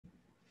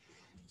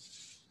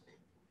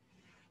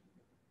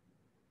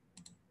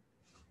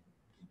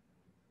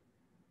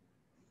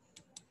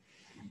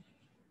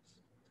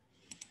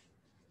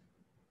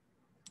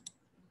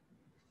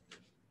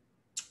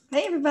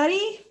Hey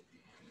everybody,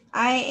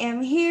 I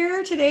am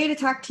here today to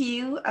talk to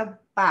you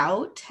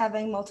about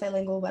having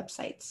multilingual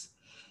websites.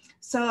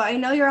 So I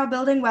know you're all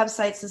building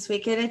websites this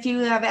week, and if you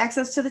have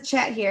access to the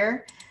chat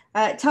here,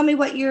 tell me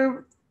what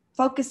you're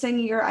focusing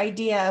your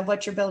idea of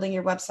what you're building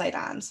your website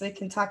on, so we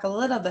can talk a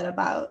little bit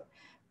about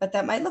what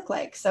that might look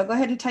like. So go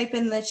ahead and type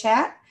in the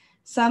chat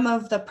some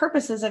of the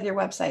purposes of your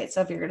website.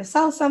 So if you're going to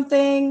sell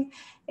something,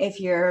 if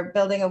you're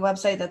building a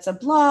website that's a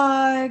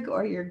blog,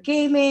 or you're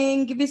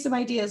gaming, give me some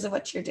ideas of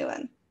what you're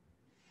doing.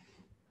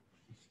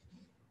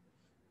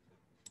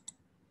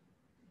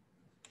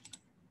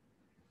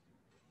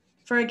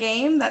 For a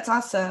game, that's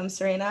awesome,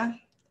 Serena.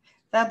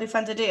 That'd be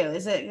fun to do.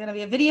 Is it going to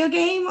be a video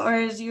game, or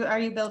are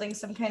you building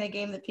some kind of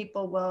game that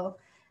people will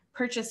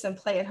purchase and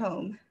play at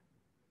home?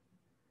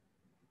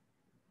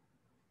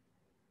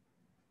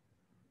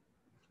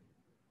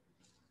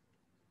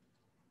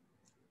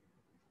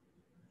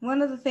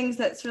 One of the things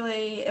that's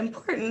really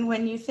important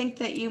when you think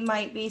that you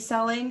might be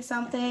selling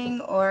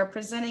something or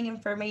presenting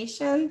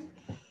information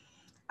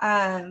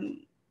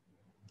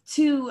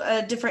to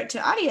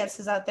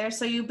audiences out there,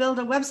 so you build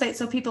a website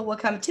so people will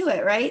come to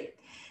it, right?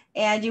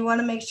 And you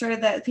want to make sure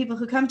that people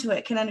who come to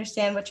it can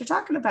understand what you're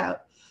talking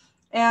about.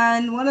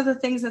 And one of the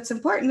things that's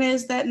important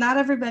is that not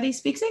everybody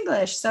speaks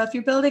English. So if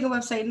you're building a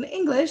website in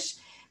English,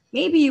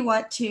 maybe you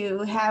want to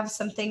have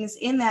some things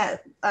in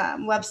that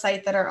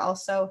website that are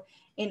also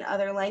in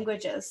other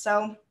languages.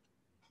 So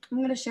I'm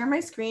going to share my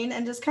screen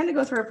and just kind of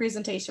go through a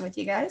presentation with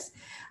you guys.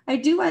 I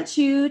do want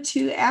you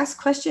to ask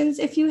questions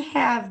if you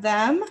have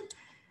them.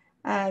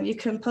 You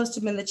can post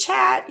them in the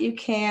chat. You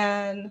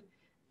can,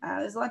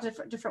 there's a lot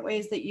of different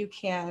ways that you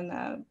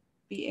can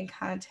be in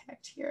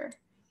contact here.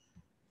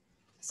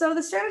 So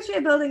the strategy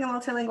of building a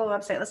multilingual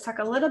website, let's talk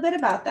a little bit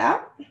about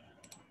that.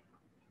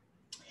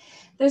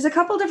 There's a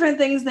couple different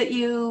things that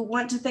you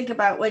want to think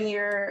about when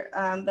you're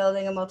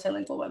building a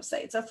multilingual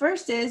website. So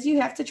first is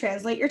you have to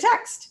translate your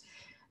text.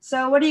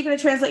 So what are you going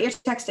to translate your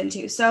text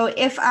into? So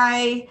if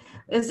I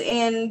was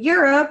in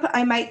Europe,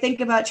 I might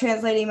think about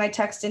translating my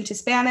text into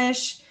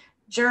Spanish,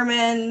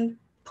 German,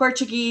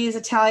 Portuguese,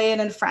 Italian,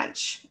 and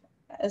French,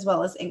 as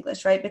well as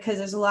English, right? Because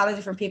there's a lot of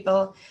different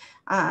people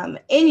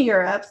in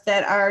Europe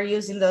that are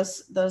using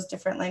those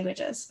different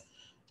languages.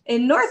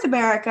 In North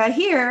America,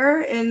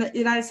 here in the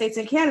United States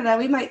and Canada,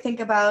 we might think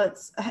about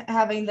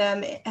having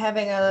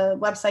a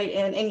website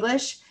in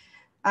English,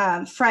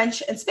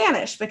 French, and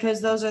Spanish,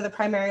 because those are the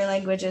primary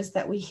languages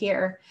that we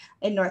hear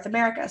in North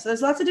America. So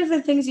there's lots of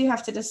different things you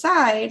have to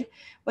decide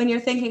when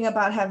you're thinking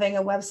about having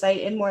a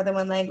website in more than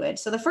one language.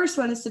 So the first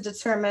one is to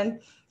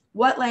determine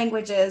what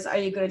languages are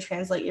you going to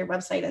translate your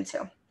website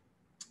into.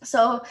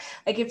 So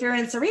like if you're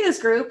in Serena's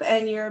group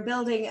and you're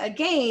building a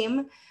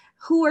game,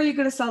 who are you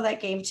going to sell that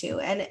game to?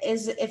 And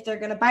if they're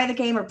going to buy the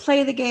game or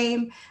play the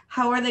game,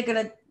 how are they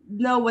going to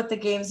know what the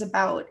game's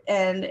about,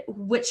 and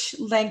which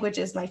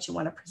languages might you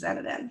want to present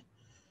it in?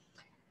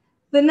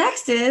 The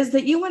next is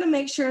that you want to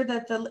make sure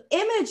that the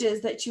images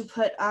that you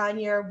put on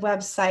your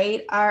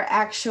website are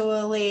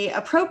actually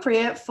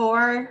appropriate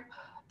for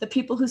the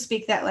people who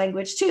speak that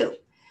language too.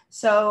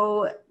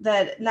 So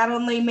that not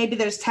only maybe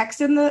there's text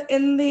in the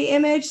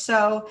image.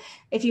 So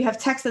if you have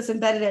text that's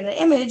embedded in an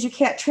image, you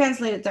can't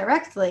translate it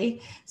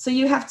directly. So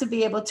you have to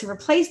be able to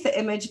replace the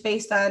image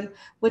based on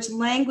which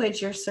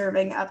language you're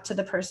serving up to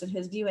the person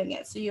who's viewing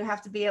it. So you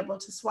have to be able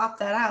to swap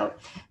that out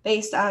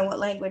based on what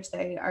language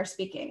they are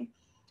speaking.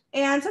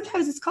 And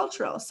sometimes it's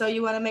cultural. So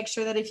you want to make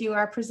sure that if you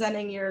are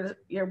presenting your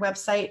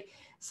website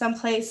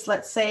someplace,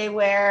 let's say,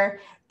 where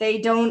they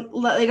don't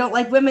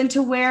like women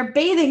to wear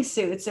bathing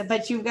suits,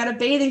 but you've got a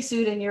bathing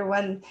suit in your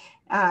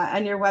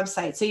on your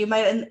website. So you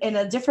might, in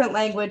a different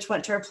language,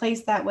 want to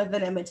replace that with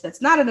an image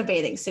that's not in a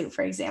bathing suit,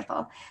 for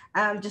example,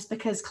 just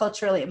because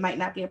culturally it might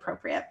not be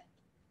appropriate.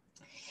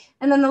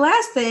 And then the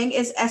last thing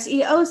is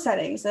SEO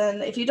settings.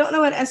 And if you don't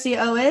know what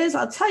SEO is,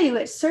 I'll tell you,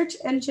 it's search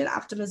engine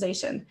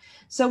optimization.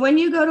 So when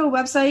you go to a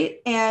website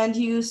and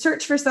you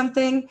search for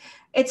something,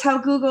 it's how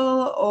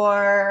Google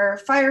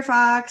or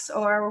Firefox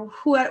or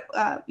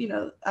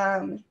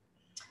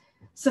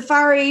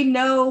Safari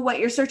know what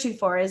you're searching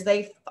for. Is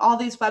all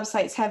these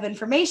websites have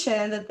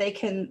information that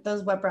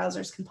those web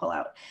browsers can pull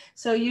out.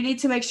 So you need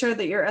to make sure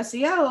that your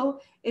SEO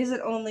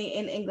isn't only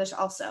in English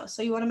also.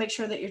 So you want to make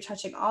sure that you're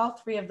touching all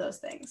three of those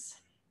things.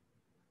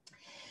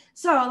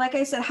 So like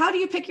I said, how do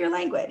you pick your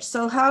language?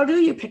 So how do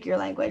you pick your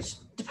language?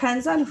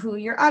 Depends on who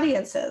your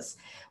audience is.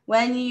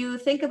 When you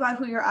think about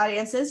who your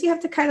audience is, you have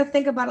to kind of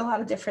think about a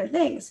lot of different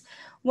things.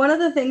 One of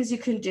the things you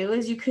can do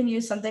is you can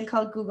use something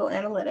called Google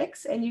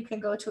Analytics, and you can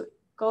go to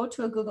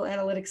a Google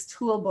Analytics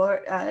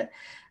toolbar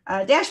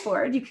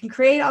dashboard. You can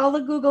create all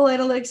the Google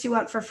Analytics you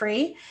want for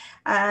free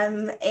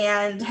and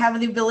have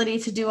the ability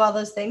to do all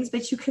those things,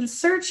 but you can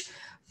search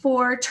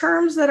for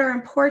terms that are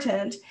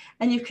important,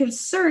 and you can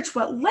search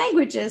what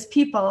languages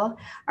people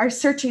are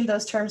searching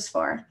those terms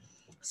for.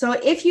 So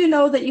if you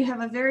know that you have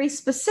a very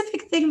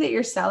specific thing that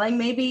you're selling,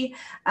 maybe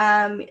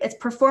it's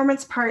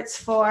performance parts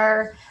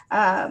for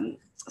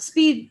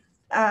speed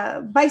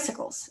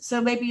bicycles.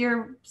 So maybe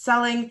you're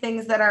selling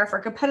things that are for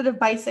competitive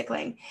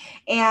bicycling,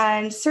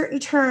 and certain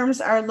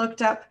terms are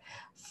looked up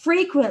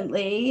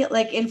frequently,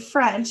 like in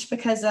French,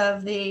 because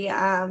of the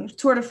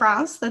Tour de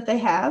France that they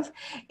have,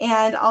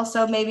 and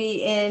also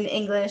maybe in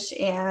English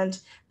and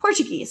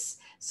Portuguese.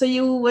 So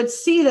you would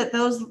see that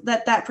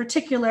that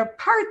particular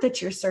part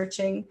that you're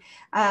searching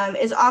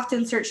is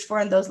often searched for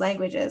in those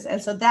languages.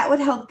 And so that would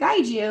help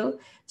guide you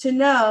to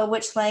know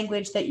which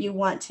language that you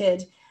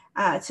wanted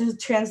to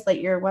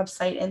translate your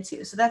website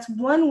into. So that's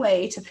one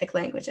way to pick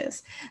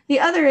languages. The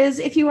other is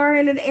if you are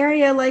in an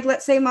area like,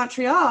 let's say,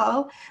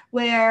 Montreal,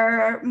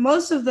 where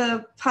most of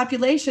the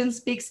population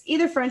speaks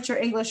either French or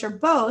English or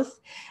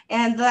both,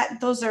 and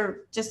those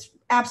are just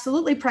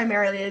absolutely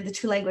primarily the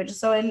two languages.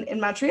 So in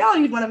Montreal,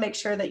 you'd want to make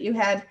sure that you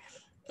had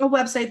a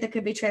website that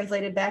could be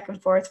translated back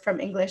and forth from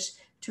English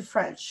to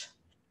French.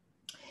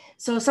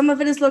 So some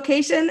of it is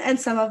location and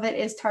some of it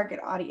is target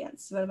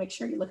audience. You want to make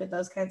sure you look at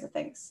those kinds of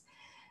things.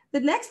 The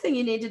next thing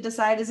you need to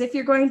decide is if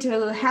you're going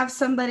to have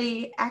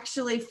somebody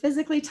actually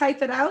physically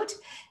type it out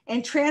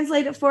and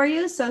translate it for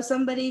you. So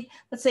somebody,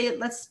 let's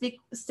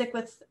stick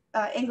with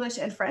English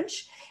and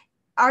French.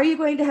 Are you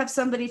going to have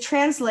somebody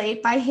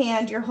translate by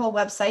hand your whole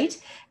website?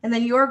 And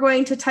then you're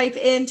going to type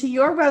into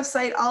your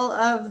website all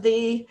of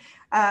the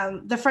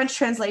French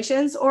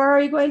translations, or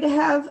are you going to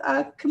have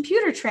a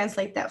computer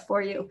translate that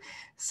for you?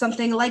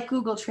 Something like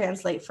Google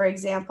Translate, for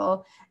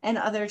example, and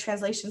other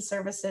translation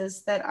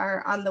services that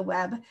are on the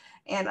web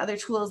and other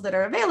tools that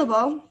are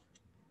available,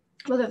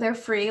 whether they're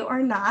free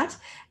or not,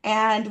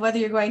 and whether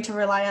you're going to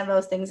rely on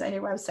those things on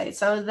your website.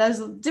 So there's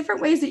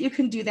different ways that you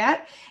can do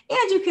that.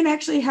 And you can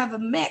actually have a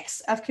mix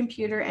of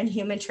computer and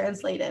human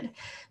translated.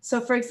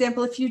 So for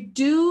example, if you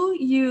do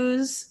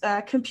use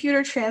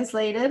computer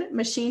translated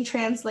machine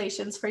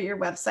translations for your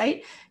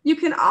website, you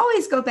can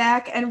always go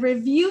back and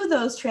review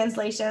those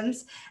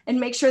translations and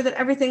make sure that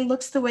everything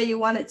looks the way you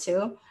want it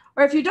to.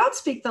 Or if you don't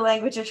speak the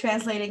language you're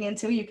translating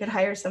into, you could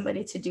hire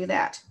somebody to do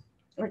that,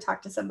 or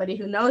talk to somebody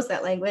who knows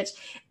that language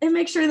and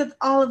make sure that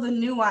all of the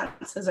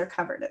nuances are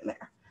covered in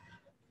there.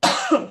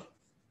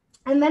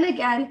 And then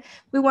again,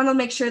 we want to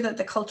make sure that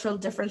the cultural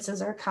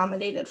differences are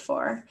accommodated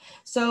for.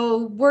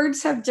 So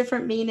words have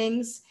different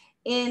meanings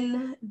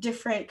in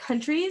different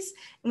countries,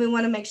 and we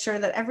want to make sure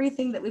that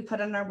everything that we put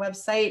on our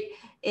website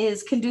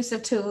is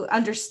conducive to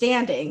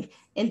understanding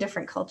in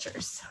different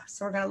cultures.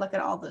 So we're going to look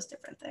at all those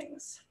different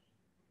things.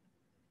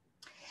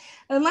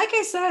 And like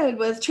I said,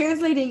 with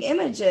translating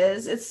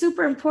images, it's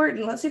super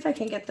important. Let's see if I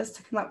can get this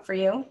to come up for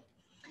you.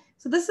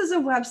 So this is a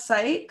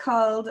website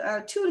called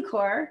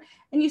TuneCore,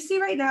 and you see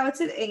right now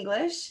it's in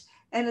English,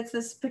 and it's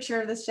this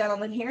picture of this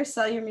gentleman here,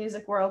 Sell Your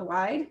Music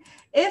Worldwide.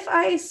 If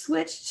I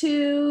switch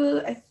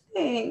to,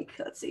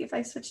 let's see, if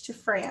I switch to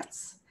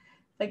France,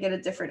 I get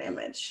a different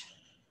image.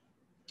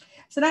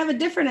 So now I have a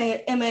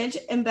different image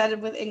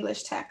embedded with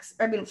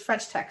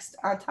French text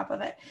on top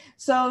of it.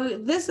 So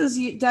this is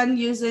done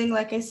using,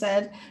 like I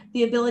said,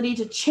 the ability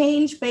to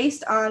change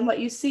based on what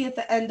you see at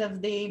the end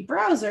of the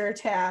browser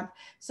tab.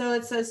 So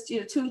it says,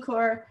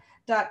 tunecore.fr,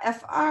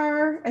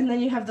 and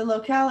then you have the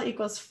locale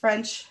equals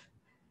French,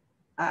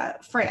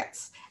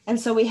 France. And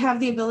so we have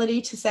the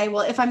ability to say,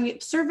 well, if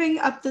I'm serving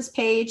up this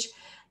page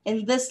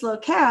in this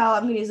locale,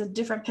 I'm going to use a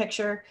different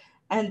picture.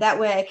 And that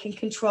way I can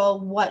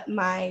control what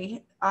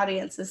my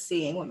audience is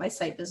seeing, what my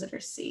site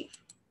visitors see.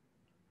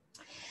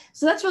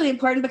 So that's really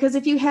important, because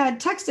if you had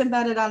text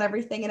embedded on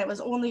everything and it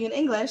was only in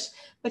English,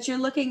 but you're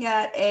looking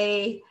at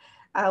a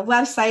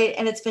website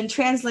and it's been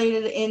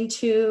translated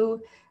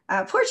into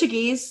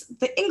Portuguese,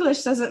 the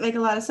English doesn't make a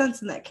lot of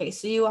sense in that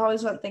case. So you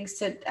always want things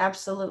to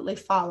absolutely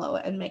follow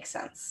and make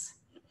sense.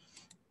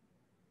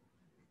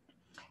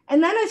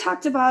 And then I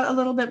talked about a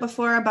little bit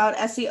before about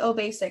SEO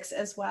basics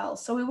as well.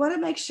 So we want to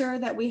make sure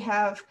that we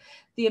have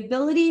the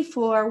ability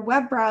for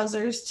web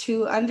browsers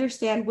to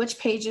understand which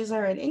pages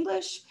are in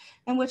English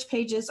and which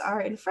pages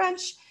are in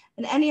French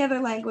and any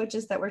other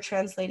languages that we're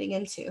translating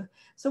into.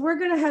 So we're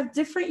going to have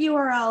different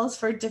URLs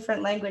for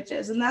different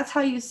languages. And that's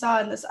how you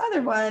saw in this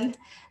other one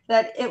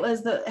that it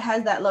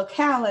has that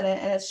locale in it,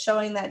 and it's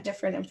showing that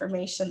different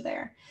information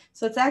there.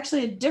 So it's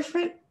actually a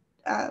different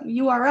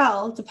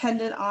URL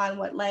dependent on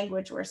what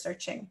language we're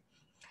searching.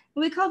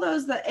 We call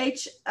those the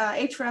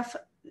href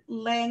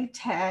lang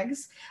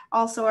tags,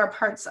 also are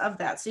parts of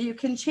that. So you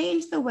can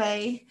change the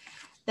way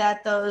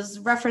that those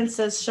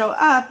references show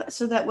up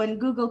so that when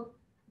Google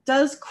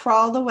does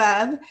crawl the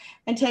web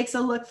and takes a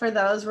look for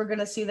those, we're going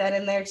to see that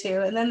in there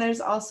too. And then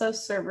there's also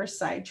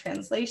server-side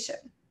translation.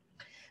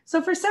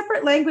 So for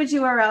separate language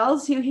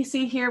URLs, you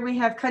see here we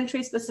have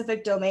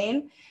country-specific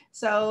domain.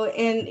 So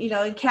in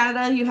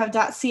Canada, you have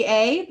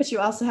 .ca, but you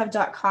also have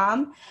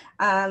 .com.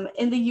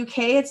 In the UK,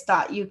 it's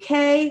 .uk.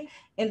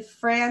 In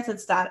France,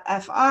 it's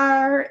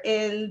 .fr.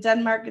 In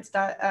Denmark, it's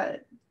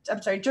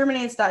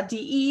Germany, it's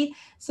 .de.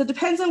 So it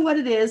depends on what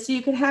it is. So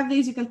you can have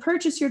these, you can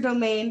purchase your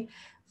domain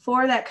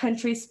for that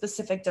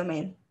country-specific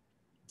domain.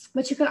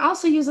 But you can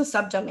also use a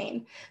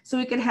subdomain. So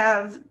we could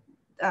have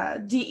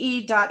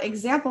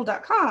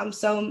de.example.com.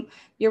 So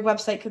your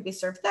website could be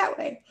served that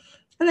way.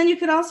 And then you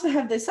could also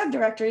have the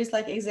subdirectories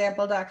like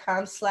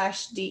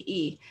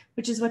example.com/de,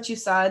 which is what you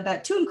saw in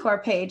that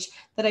TuneCore page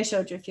that I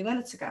showed you a few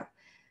minutes ago.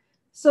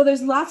 So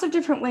there's lots of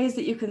different ways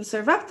that you can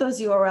serve up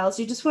those URLs.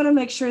 You just want to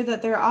make sure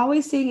that they're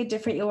always seeing a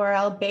different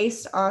URL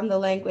based on the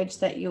language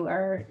that you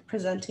are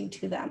presenting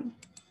to them.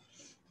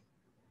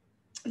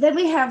 Then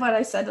we have what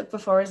I said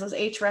before is those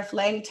href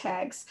lang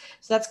tags.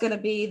 So that's going to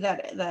be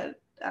that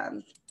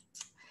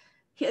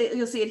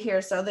you'll see it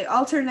here. So the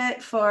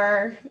alternate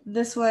for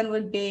this one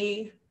would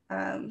be,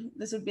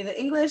 this would be the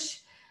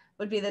English,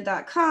 would be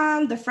the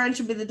 .com. The French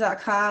would be the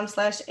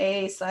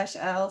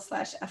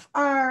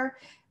 .com/a/l/fr.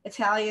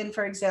 Italian,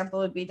 for example,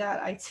 would be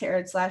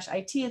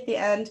 .itinerary/it at the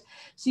end.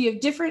 So you have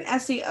different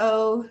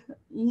SEO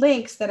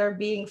links that are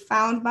being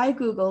found by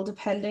Google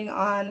depending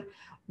on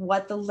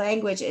what the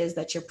language is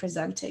that you're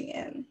presenting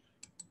in.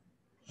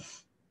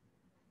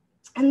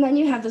 And then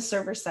you have the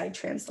server-side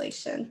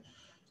translation.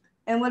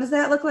 And what does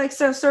that look like?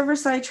 So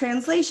server-side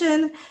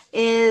translation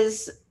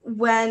is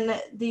when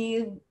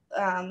the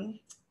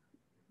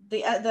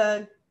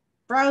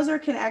browser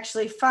can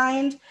actually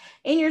find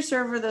in your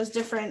server those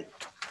different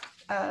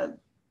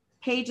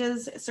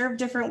pages served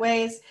different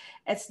ways.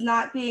 It's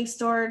not being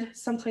stored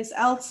someplace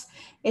else.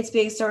 It's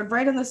being stored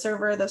right on the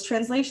server. Those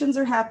translations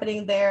are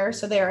happening there.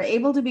 So they are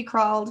able to be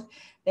crawled.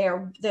 They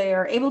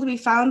are able to be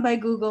found by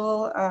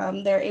Google.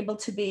 They're able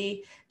to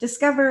be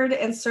discovered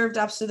and served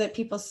up so that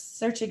people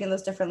searching in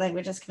those different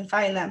languages can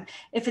find them.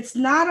 If it's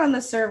not on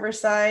the server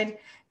side,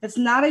 if it's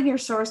not in your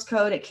source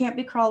code, it can't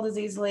be crawled as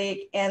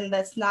easily, and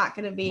that's not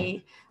going to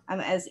be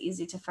as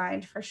easy to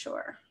find for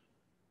sure.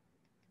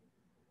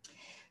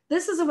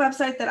 This is a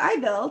website that I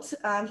built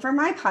for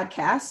my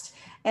podcast,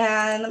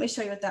 and let me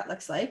show you what that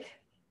looks like.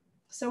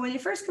 So when you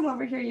first come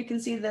over here, you can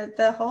see that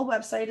the whole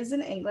website is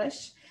in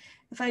English.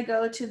 If I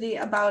go to the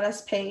About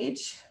Us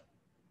page,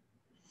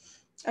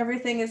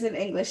 everything is in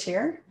English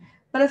here.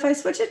 But if I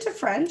switch it to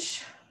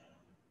French,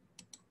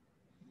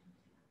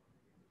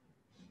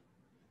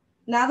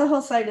 now the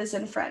whole site is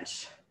in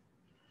French.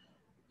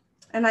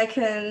 And I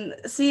can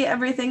see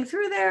everything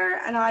through there.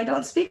 And I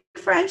don't speak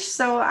French,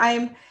 so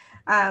I'm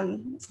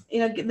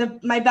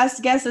my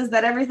best guess is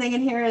that everything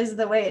in here is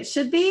the way it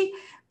should be.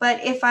 But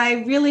if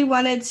I really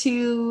wanted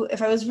to,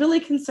 if I was really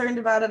concerned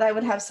about it, I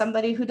would have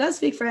somebody who does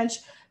speak French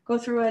go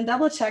through and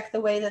double check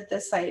the way that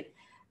this site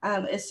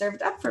is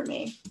served up for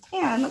me.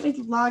 And let me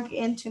log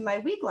into my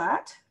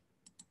Weglot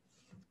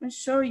and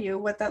show you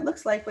what that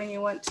looks like when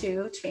you want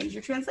to change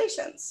your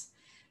translations.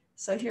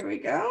 So here we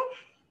go.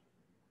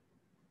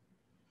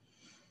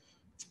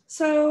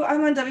 So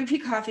I'm on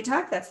WP Coffee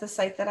Talk. That's the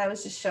site that I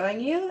was just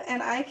showing you.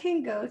 And I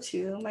can go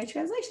to my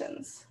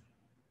translations.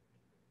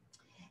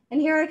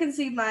 And here I can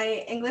see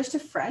my English to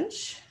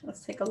French.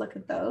 Let's take a look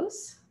at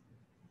those.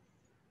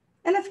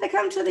 And if I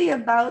come to the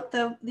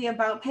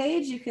About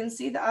page, you can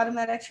see the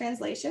automatic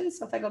translation.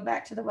 So if I go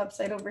back to the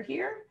website over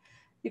here,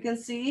 you can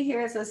see here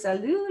it says,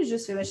 Salut, je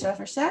suis Michelle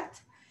Frechette.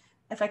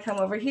 If I come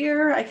over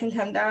here, I can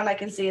come down, I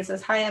can see it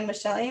says, Hi, I'm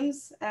Michelle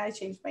Ames. I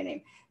changed my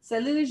name.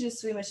 Salut, je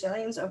suis Michelle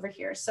Ames over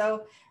here.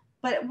 So,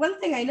 but one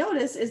thing I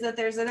notice is that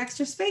there's an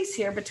extra space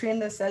here between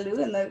the salut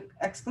and the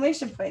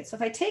exclamation point. So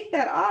if I take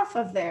that off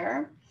of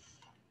there,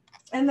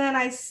 and then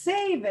I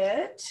save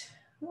it,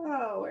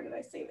 oh, where did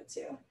I save it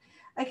to?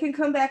 I can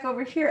come back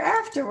over here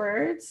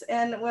afterwards,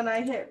 and when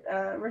I hit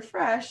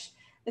refresh,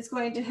 it's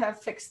going to have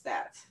fixed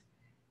that.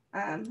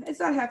 It's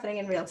not happening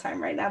in real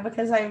time right now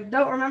because I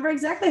don't remember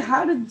exactly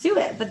how to do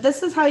it, but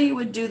this is how you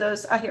would do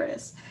those. Oh, here it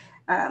is.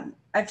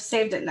 I've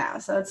saved it now,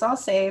 so it's all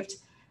saved.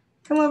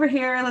 Come over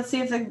here. Let's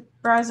see if the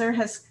browser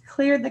has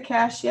cleared the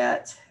cache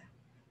yet.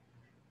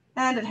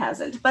 And it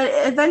hasn't, but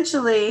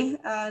eventually,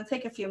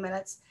 take a few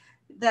minutes,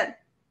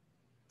 that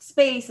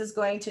space is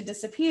going to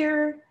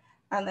disappear.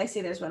 I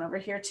see there's one over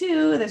here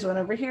too. There's one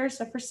over here.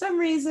 So for some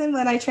reason,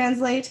 when I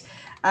translate,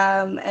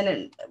 from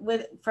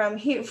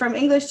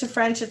English to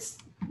French, it's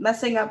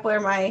messing up where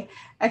my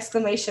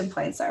exclamation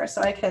points are.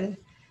 So I can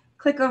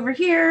click over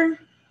here.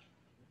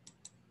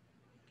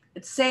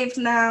 It's saved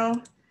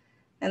now.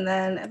 And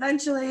then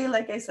eventually,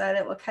 like I said,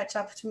 it will catch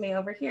up to me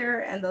over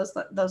here, and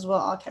those will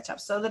all catch up.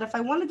 So that if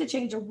I wanted to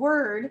change a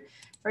word,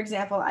 for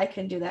example, I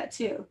can do that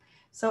too.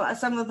 So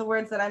some of the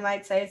words that I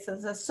might say,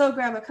 so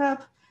grab a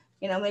cup,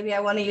 maybe I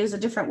want to use a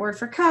different word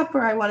for cup,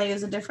 or I want to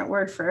use a different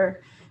word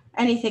for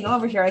anything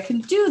over here. I can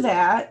do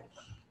that.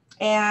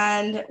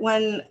 And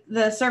when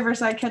the server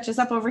side catches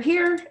up over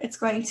here, it's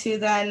going to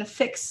then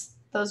fix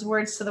those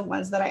words to the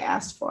ones that I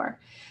asked for.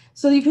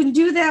 So you can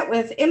do that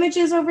with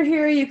images over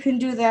here. You can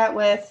do that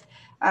with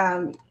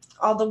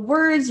all the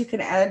words. You can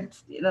add,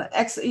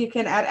 you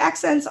can add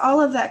accents.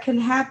 All of that can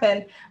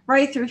happen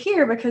right through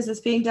here because it's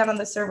being done on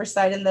the server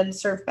side and then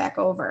served back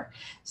over.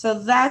 So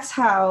that's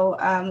how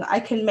I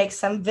can make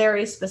some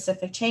very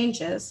specific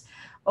changes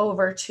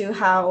over to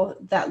how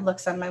that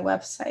looks on my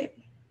website.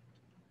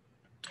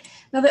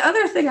 Now, the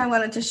other thing I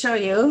wanted to show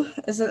you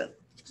is that,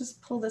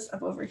 just pull this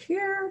up over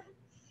here.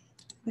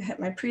 I hit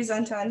my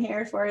present on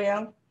here for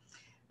you.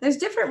 There's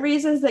different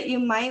reasons that you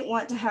might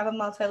want to have a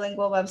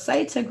multilingual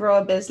website to grow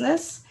a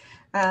business.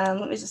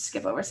 Let me just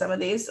skip over some of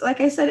these.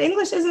 Like I said,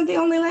 English isn't the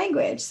only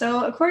language.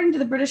 So according to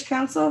the British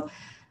Council,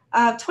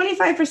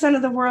 25%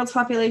 of the world's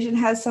population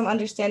has some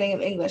understanding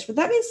of English, but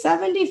that means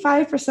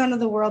 75% of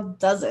the world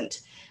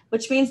doesn't,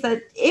 which means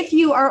that if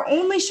you are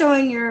only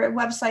showing your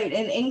website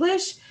in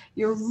English,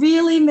 you're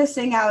really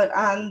missing out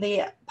on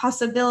the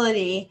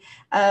possibility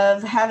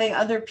of having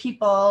other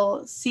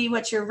people see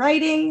what you're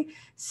writing,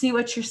 see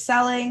what you're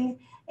selling,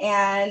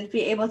 and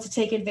be able to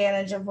take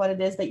advantage of what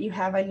it is that you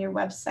have on your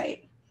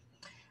website.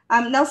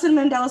 Nelson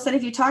Mandela said,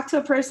 if you talk to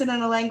a person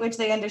in a language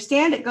they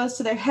understand, it goes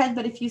to their head.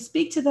 But if you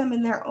speak to them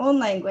in their own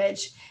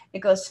language, it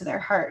goes to their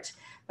heart.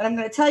 But I'm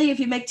going to tell you, if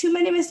you make too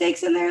many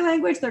mistakes in their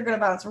language, they're going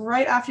to bounce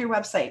right off your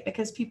website,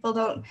 because people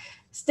don't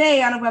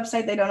stay on a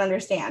website they don't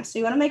understand. So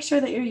you want to make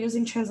sure that you're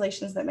using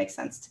translations that make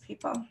sense to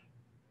people.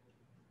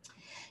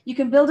 You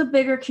can build a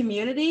bigger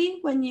community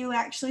when you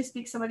actually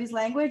speak somebody's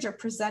language or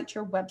present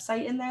your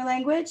website in their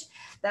language.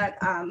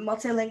 That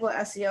multilingual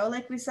SEO,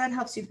 like we said,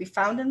 helps you be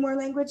found in more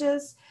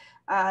languages.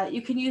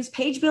 You can use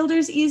page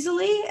builders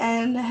easily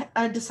and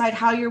decide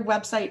how your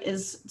website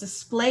is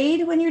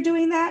displayed when you're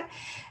doing that.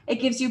 It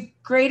gives you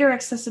greater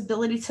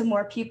accessibility to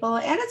more people,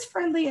 and it's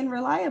friendly and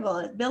reliable.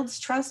 It builds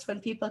trust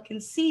when people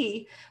can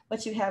see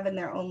what you have in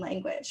their own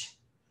language.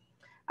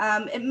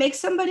 It makes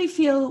somebody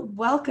feel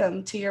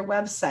welcome to your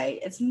website.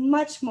 It's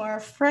much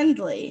more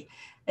friendly.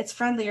 It's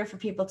friendlier for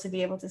people to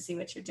be able to see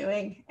what you're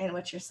doing and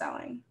what you're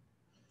selling.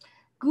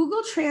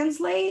 Google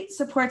Translate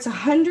supports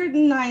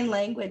 109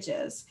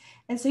 languages.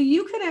 And so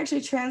you can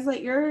actually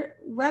translate your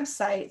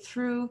website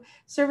through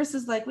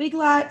services like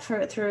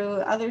Weglot, through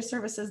other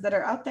services that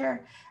are out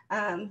there,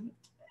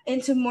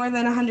 into more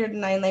than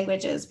 109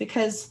 languages,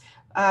 because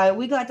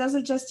Weglot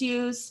doesn't just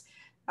use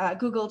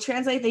Google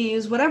Translate. They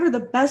use whatever the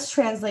best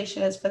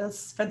translation is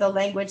for the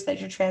language that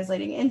you're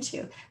translating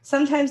into.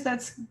 Sometimes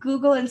that's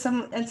Google and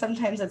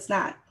sometimes it's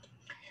not.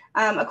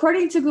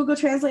 According to Google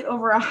Translate,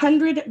 over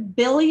 100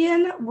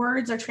 billion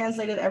words are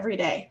translated every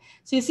day.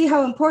 So you see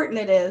how important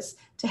it is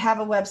to have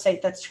a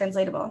website that's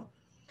translatable.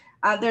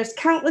 There's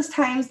countless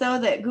times, though,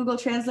 that Google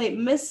Translate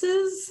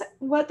misses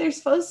what they're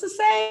supposed to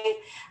say.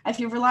 If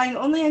you're relying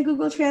only on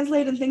Google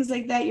Translate and things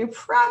like that, you're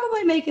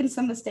probably making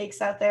some mistakes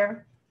out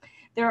there.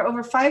 There are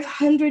over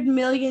 500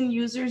 million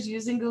users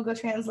using Google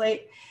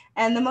Translate,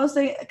 and the most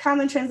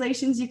common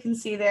translations you can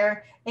see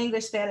there: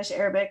 English, Spanish,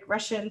 Arabic,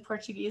 Russian,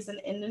 Portuguese, and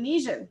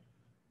Indonesian.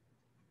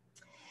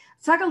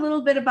 Let's talk a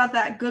little bit about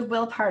that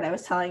goodwill part I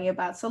was telling you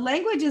about. So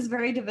language is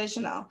very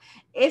divisional.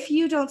 If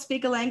you don't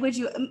speak a language,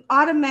 you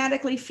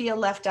automatically feel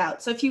left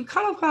out. So if you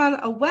come upon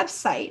a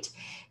website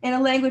in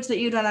a language that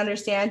you don't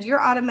understand, you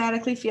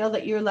automatically feel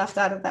that you're left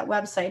out of that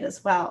website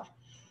as well.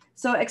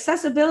 So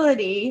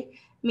accessibility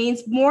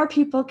means more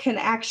people can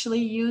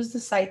actually use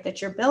the site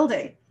that you're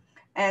building.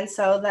 And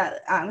so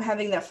that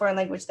having that foreign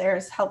language there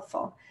is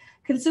helpful.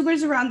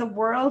 Consumers around the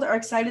world are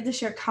excited to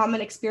share common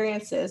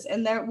experiences.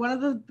 And one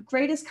of the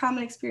greatest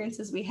common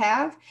experiences we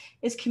have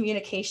is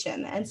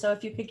communication. And so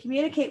if you can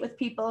communicate with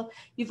people,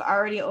 you've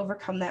already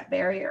overcome that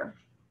barrier.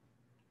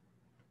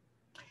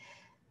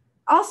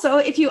 Also,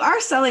 if you are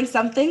selling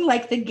something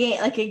like a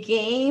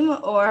game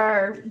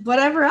or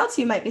whatever else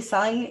you might be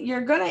selling,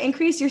 you're going to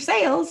increase your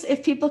sales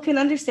if people can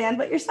understand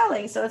what you're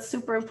selling. So it's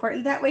super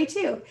important that way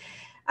too.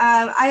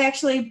 I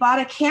actually bought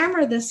a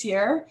camera this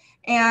year,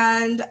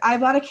 and I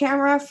bought a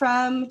camera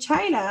from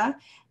China,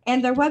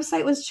 and their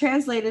website was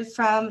translated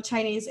from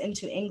Chinese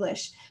into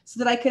English so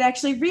that I could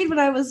actually read what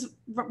I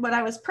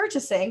was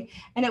purchasing.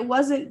 And it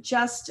wasn't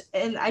just,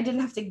 and I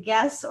didn't have to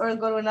guess or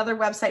go to another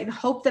website and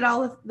hope that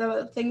all of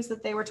the things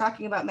that they were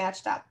talking about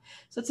matched up.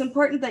 So it's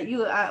important that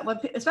you,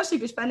 especially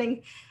if you're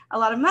spending a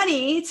lot of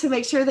money, to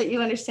make sure that you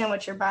understand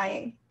what you're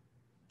buying.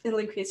 It'll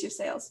increase your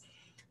sales.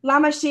 La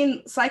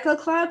Machine Cycle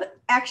Club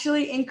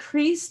actually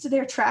increased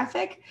their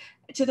traffic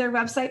to their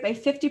website by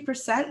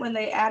 50% when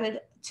they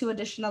added 2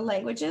 additional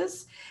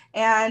languages,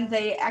 and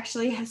they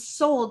actually have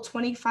sold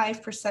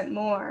 25%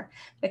 more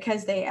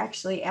because they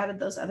actually added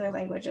those other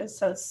languages.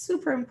 So it's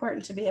super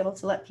important to be able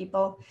to let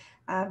people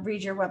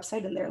read your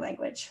website in their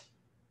language.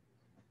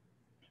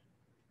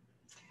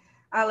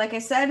 Like I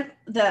said,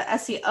 the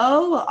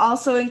SEO will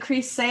also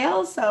increase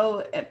sales.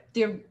 So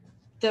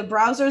the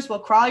browsers will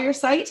crawl your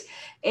site.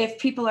 If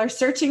people are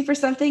searching for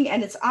something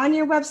and it's on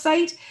your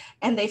website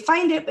and they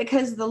find it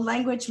because the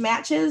language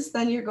matches,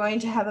 then you're going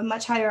to have a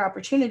much higher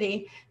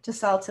opportunity to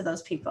sell to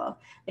those people.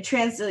 You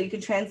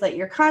can translate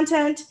your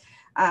content,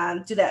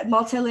 do that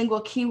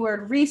multilingual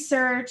keyword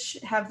research,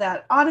 have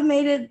that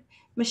automated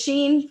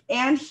machine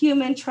and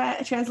human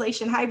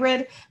translation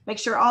hybrid. Make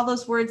sure all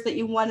those words that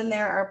you want in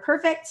there are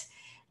perfect.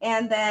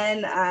 And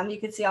then you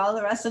can see all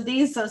the rest of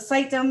these. So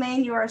site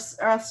domain,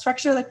 URL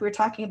structure, like we were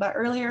talking about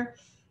earlier.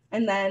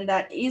 And then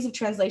that ease of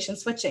translation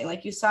switching,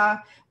 like you saw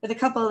with a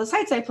couple of the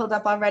sites I pulled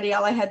up already,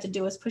 all I had to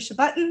do was push a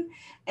button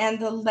and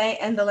the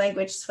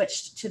language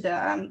switched to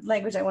the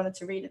language I wanted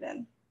to read it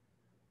in.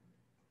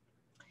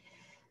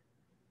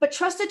 But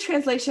trusted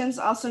translations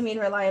also mean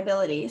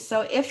reliability.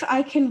 So if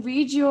I can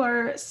read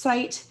your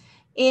site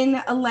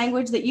in a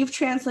language that you've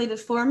translated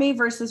for me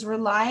versus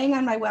relying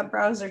on my web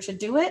browser to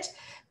do it,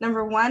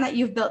 number one,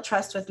 you've built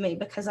trust with me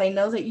because I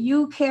know that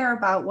you care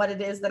about what it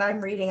is that I'm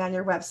reading on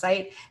your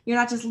website. You're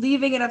not just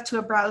leaving it up to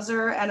a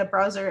browser and a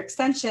browser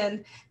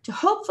extension to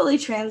hopefully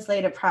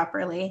translate it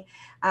properly.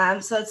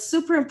 So it's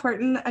super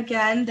important,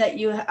 again, that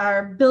you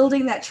are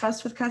building that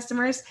trust with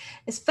customers,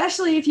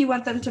 especially if you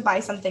want them to buy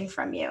something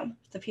from you,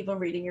 the people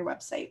reading your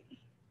website.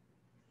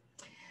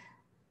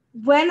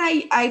 When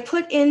I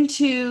put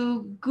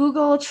into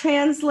Google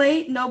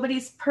Translate,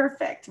 nobody's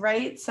perfect,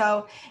 right?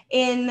 So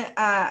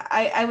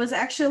I was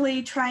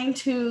actually trying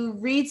to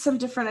read some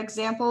different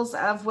examples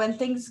of when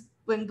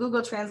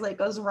Google Translate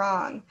goes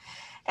wrong.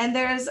 And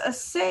there's a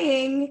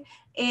saying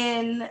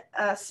in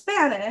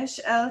Spanish,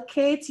 el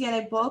que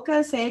tiene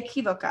boca se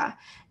equivoca.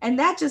 And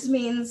that just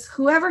means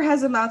whoever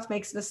has a mouth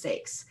makes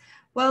mistakes.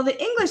 Well,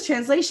 the English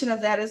translation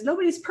of that is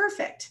nobody's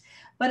perfect.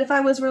 But if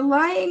I was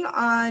relying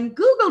on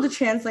Google to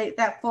translate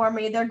that for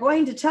me, they're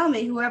going to tell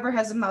me whoever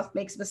has a mouth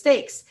makes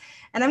mistakes.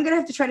 And I'm going to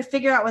have to try to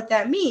figure out what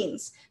that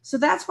means. So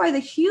that's why the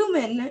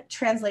human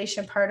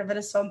translation part of it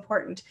is so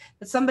important,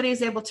 that somebody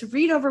is able to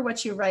read over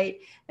what you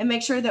write and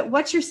make sure that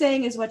what you're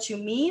saying is what you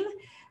mean,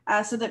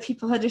 so that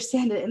people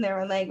understand it in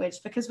their own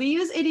language. Because we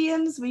use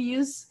idioms, we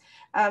use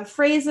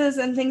phrases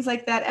and things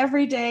like that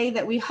every day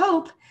that we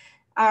hope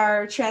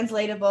are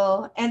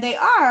translatable, and they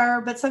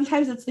are, but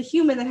sometimes it's the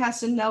human that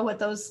has to know what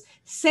those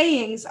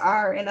sayings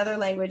are in other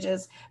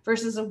languages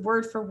versus a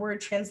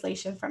word-for-word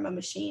translation from a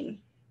machine.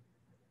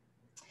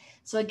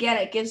 So again,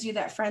 it gives you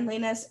that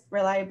friendliness,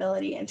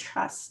 reliability, and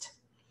trust.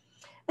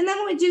 And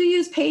then we do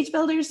use page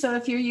builders. So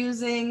if you're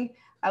using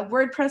a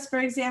WordPress, for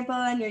example,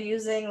 and you're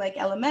using like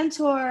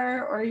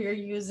Elementor, or you're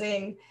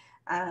using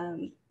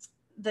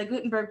the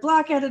Gutenberg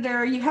block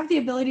editor, you have the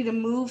ability to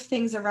move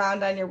things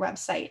around on your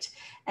website,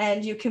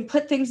 and you can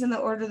put things in the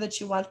order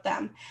that you want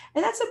them.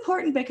 And that's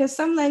important because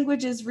some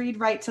languages read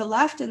right to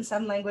left and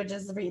some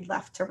languages read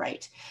left to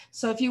right.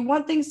 So if you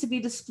want things to be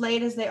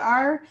displayed as they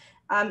are,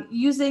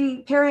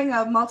 pairing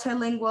a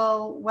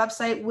multilingual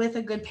website with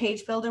a good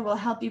page builder will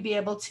help you be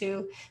able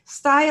to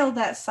style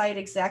that site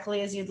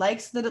exactly as you'd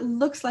like, so that it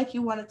looks like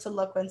you want it to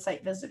look when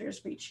site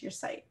visitors reach your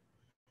site.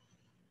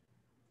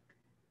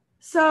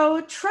 So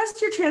trust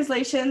your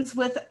translations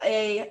with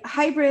a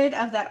hybrid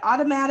of that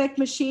automatic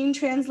machine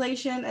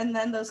translation and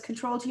then those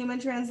controlled human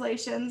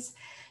translations.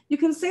 You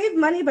can save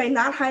money by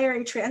not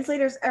hiring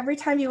translators every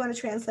time you want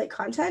to translate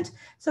content.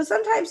 So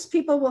sometimes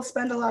people will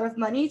spend a lot of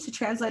money to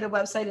translate a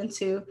website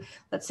into,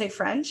 let's say,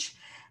 French,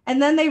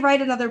 and then they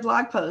write another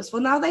blog post.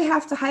 Well, now they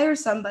have to hire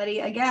somebody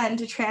again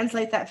to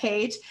translate that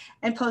page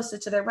and post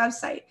it to their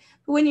website.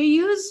 But when you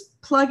use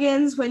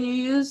plugins, when you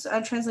use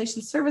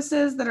translation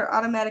services that are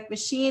automatic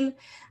machine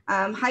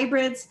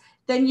hybrids,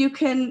 then you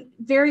can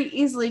very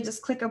easily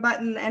just click a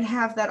button and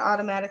have that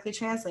automatically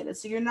translated.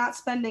 So you're not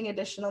spending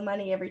additional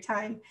money every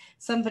time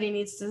somebody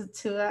needs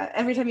to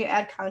every time you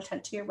add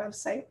content to your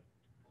website.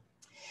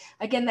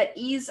 Again, that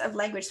ease of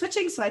language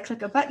switching. So I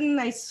click a button,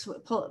 I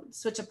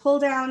switch a pull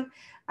down,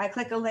 I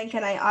click a link,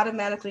 and I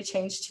automatically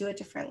change to a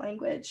different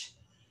language.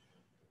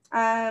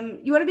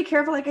 You want to be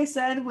careful, like I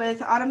said,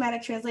 with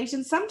automatic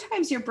translation.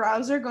 Sometimes your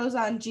browser goes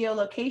on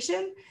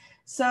geolocation.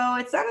 So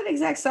it's not an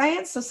exact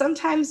science. So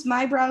sometimes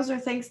my browser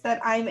thinks that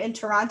I'm in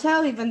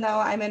Toronto, even though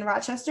I'm in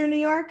Rochester, New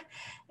York.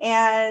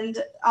 And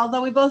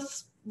although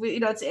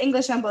it's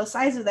English on both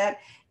sides of that,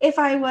 if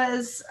I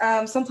was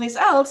someplace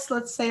else,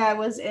 let's say I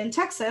was in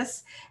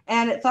Texas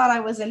and it thought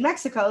I was in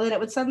Mexico, then it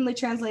would suddenly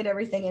translate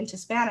everything into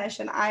Spanish,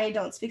 and I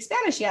don't speak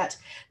Spanish yet.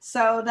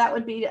 So that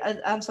would be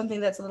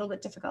something that's a little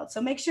bit difficult.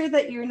 So make sure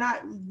that you're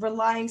not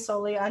relying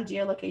solely on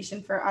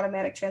geolocation for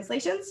automatic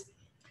translations.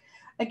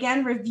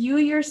 Again, review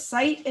your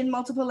site in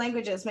multiple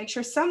languages. Make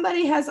sure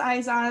somebody has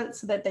eyes on it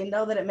so that they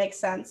know that it makes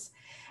sense.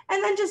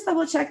 And then just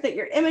double check that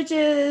your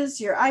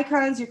images, your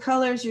icons, your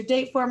colors, your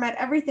date format,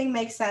 everything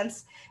makes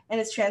sense and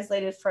is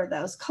translated for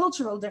those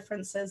cultural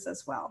differences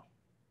as well.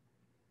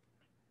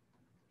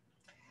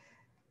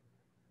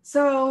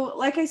 So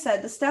like I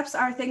said, the steps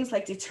are things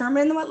like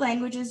determine what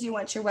languages you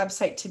want your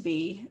website to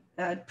be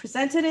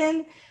presented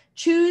in.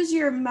 Choose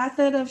your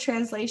method of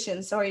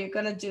translation. So are you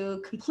going to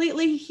do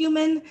completely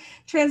human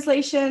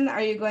translation?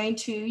 Are you going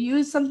to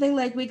use something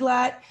like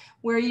Weglot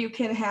where you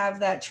can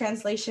have that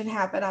translation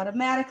happen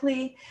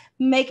automatically?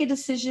 Make a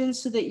decision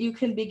so that you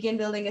can begin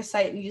building a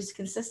site and use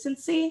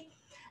consistency.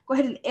 Go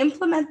ahead and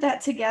implement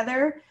that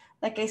together.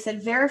 Like I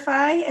said,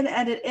 verify and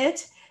edit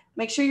it.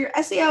 Make sure your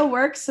SEO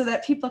works so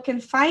that people can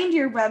find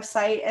your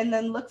website and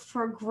then look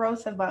for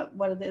growth about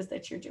what it is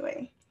that you're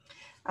doing.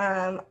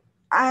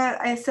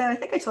 I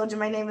think I told you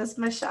my name is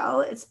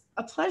Michelle. It's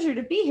a pleasure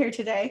to be here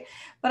today,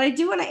 but I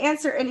do want to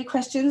answer any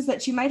questions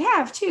that you might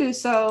have too.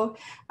 So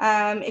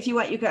if you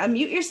want, you can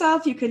unmute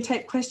yourself. You can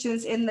type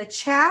questions in the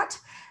chat.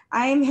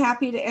 I'm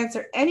happy to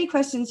answer any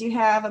questions you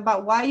have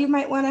about why you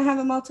might want to have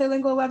a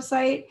multilingual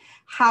website,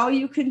 how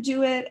you can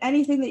do it,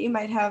 anything that you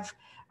might have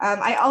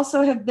I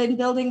also have been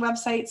building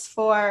websites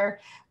for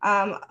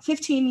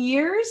 15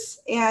 years,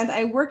 and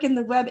I work in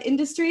the web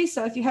industry.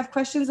 So if you have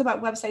questions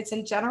about websites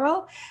in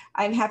general,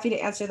 I'm happy to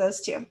answer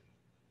those too.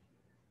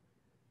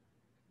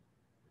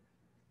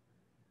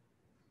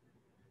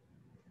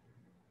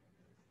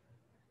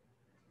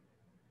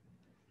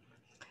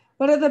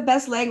 What are the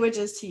best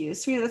languages to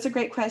use? Serena, that's a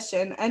great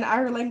question. And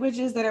are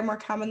languages that are more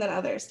common than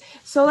others?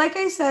 So like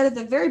I said at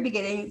the very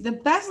beginning, the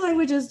best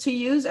languages to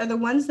use are the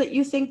ones that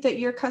you think that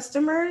your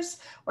customers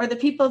or the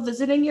people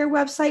visiting your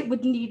website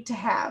would need to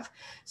have.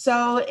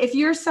 So if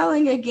you're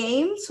selling a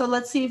game, so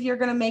let's see if you're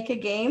going to make a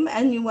game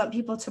and you want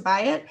people to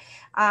buy it.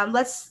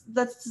 Let's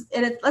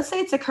say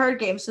it's a card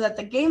game, so that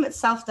the game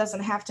itself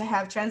doesn't have to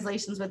have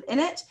translations within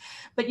it,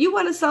 but you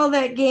want to sell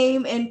that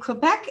game in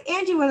Quebec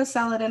and you want to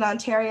sell it in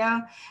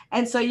Ontario.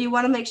 And so you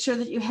want to make sure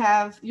that you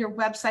have your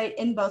website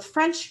in both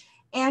French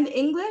and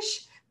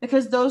English,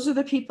 because those are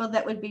the people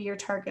that would be your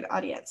target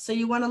audience. So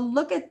you want to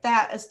look at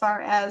that as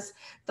far as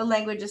the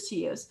languages to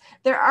use.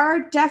 There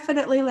are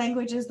definitely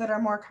languages that are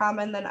more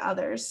common than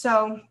others.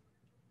 So,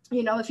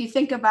 you know, if you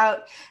think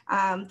about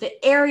the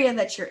area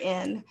that you're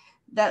in,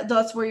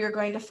 that's where you're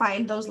going to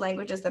find those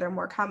languages that are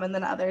more common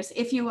than others.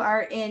 If you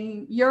are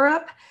in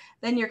Europe,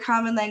 then your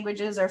common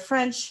languages are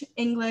French,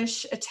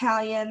 English,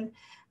 Italian,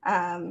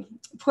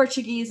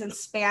 Portuguese, and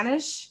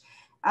Spanish.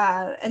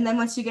 And then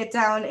once you get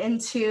down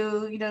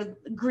into, you know,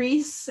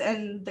 Greece,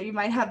 and you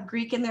might have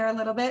Greek in there a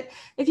little bit.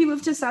 If you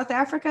move to South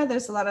Africa,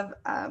 there's a lot of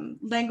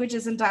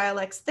languages and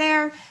dialects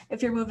there.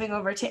 If you're moving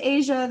over to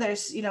Asia,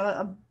 there's, you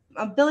know,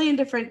 a billion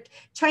different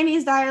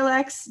Chinese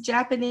dialects,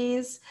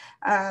 Japanese,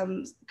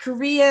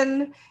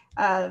 Korean,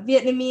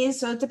 Vietnamese.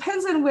 So it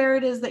depends on where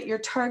it is that your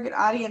target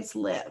audience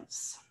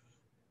lives.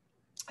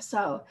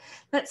 So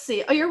let's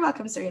see. Oh, you're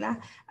welcome, Serena.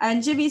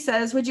 And Jimmy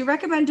says, would you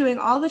recommend doing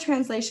all the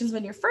translations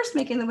when you're first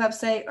making the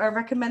website, or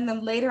recommend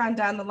them later on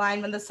down the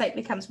line when the site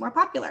becomes more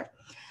popular?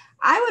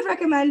 I would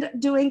recommend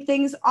doing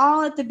things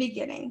all at the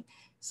beginning.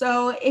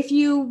 So if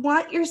you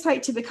want your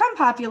site to become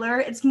popular,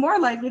 it's more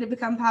likely to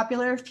become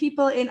popular if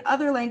people in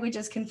other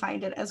languages can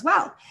find it as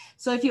well.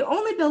 So if you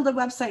only build a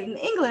website in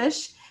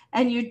English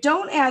and you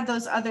don't add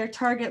those other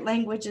target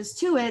languages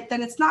to it,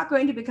 then it's not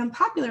going to become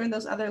popular in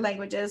those other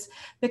languages,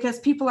 because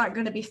people aren't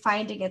going to be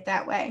finding it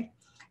that way.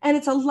 And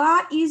it's a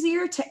lot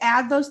easier to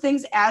add those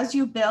things as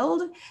you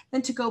build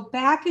than to go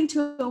back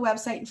into a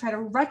website and try to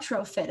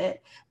retrofit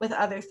it with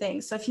other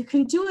things. So if you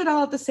can do it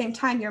all at the same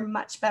time, you're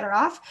much better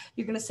off.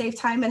 You're going to save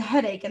time and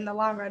headache in the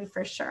long run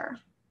for sure.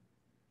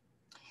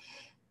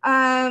 There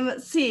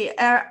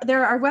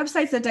are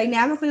websites that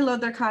dynamically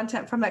load their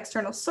content from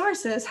external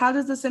sources. How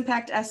does this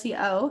impact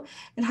SEO,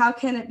 and how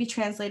can it be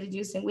translated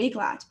using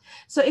Weglot?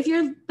 So if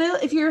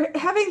you're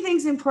having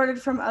things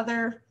imported from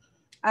other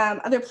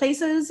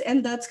places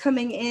and that's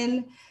coming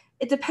in,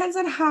 it depends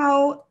on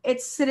how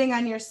it's sitting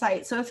on your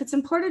site. So if it's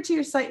imported to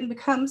your site and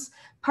becomes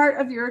part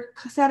of your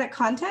static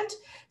content,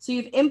 so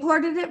you've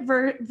imported it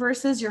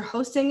versus you're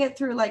hosting it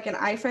through like an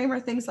iframe or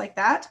things like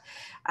that.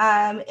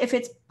 If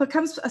it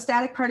becomes a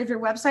static part of your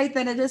website,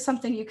 then it is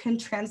something you can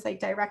translate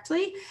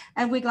directly,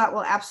 and Weglot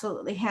will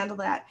absolutely handle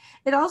that.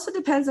 It also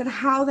depends on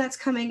how that's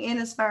coming in,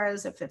 as far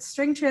as if it's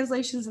string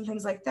translations and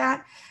things like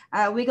that.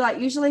 Weglot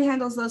usually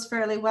handles those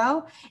fairly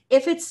well.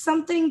 If it's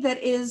something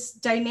that is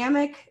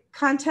dynamic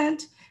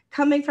content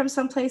coming from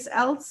someplace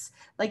else,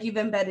 like you've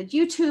embedded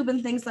YouTube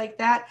and things like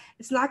that,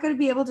 it's not going to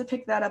be able to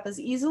pick that up as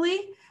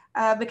easily,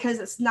 because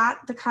it's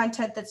not the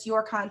content that's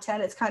your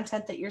content, it's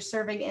content that you're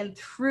serving in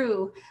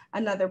through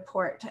another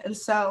port. And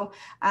so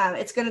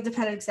it's going to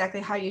depend on exactly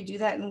how you do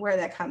that and where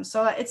that comes.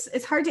 So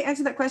it's hard to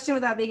answer that question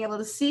without being able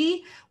to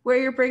see where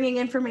you're bringing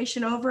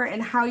information over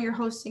and how you're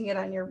hosting it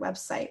on your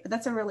website. But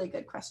that's a really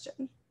good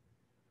question.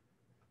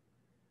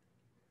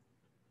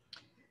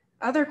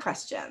 Other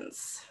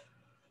questions?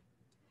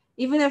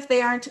 Even if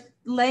they aren't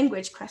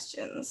language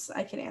questions,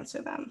 I can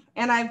answer them.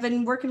 And I've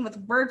been working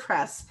with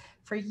WordPress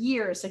for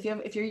years. If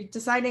you're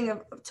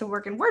deciding to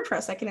work in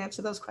WordPress, I can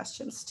answer those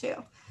questions too.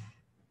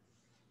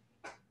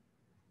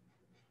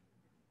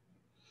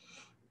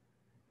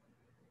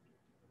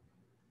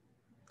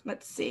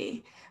 Let's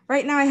see.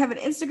 Right now I have an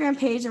Instagram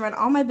page and run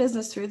all my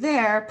business through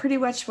there. Pretty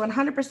much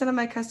 100% of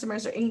my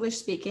customers are English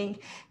speaking,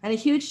 and a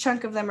huge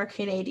chunk of them are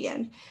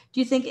Canadian. Do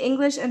you think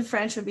English and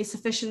French would be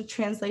sufficient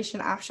translation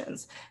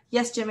options?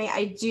 Yes, Jimmy,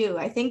 I do.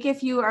 I think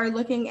if you are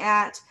looking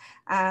at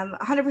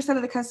 100%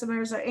 of the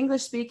customers are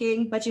English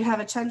speaking, but you have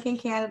a chunk in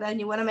Canada and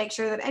you want to make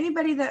sure that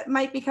anybody that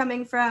might be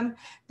coming from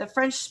the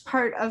French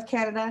part of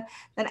Canada,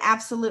 then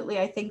absolutely,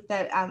 I think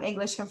that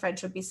English and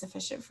French would be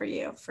sufficient for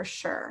you, for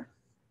sure.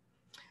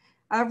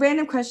 A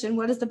random question,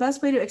 what is the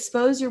best way to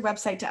expose your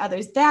website to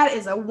others? That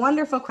is a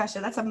wonderful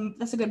question. That's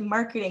a good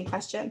marketing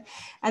question.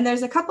 And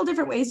there's a couple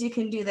different ways you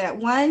can do that.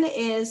 One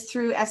is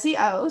through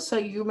SEO. So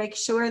you make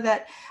sure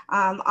that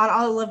on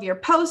all of your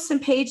posts and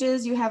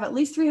pages, you have at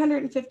least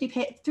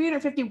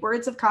 350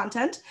 words of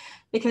content.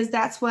 because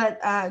that's what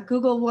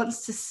Google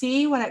wants to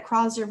see when it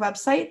crawls your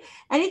website.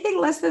 Anything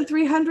less than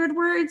 300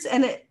 words,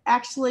 and it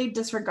actually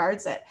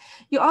disregards it.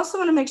 You also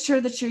want to make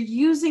sure that you're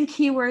using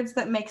keywords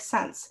that make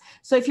sense.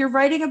 So if you're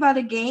writing about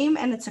a game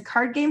and it's a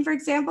card game, for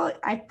example,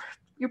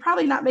 you're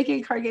probably not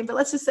making a card game, but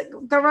let's just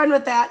go run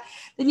with that.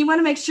 Then you want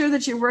to make sure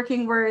that you're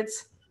working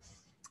words.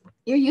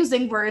 You're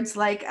using words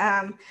like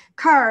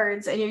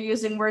cards, and you're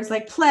using words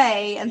like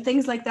play and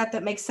things like that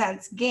that make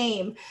sense,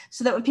 game,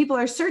 so that when people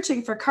are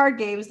searching for card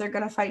games, they're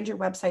going to find your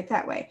website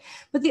that way.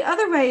 But the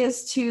other way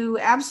is to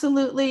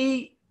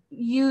absolutely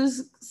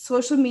use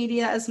social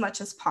media as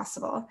much as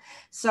possible.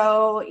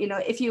 So,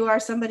 if you are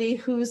somebody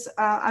who's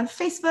on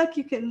Facebook,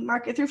 you can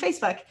market through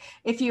Facebook.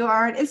 If you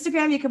are on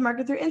Instagram, you can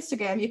market through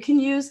Instagram. You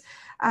can use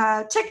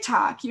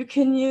TikTok, you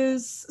can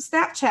use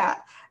Snapchat.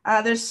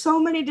 There's so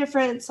many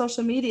different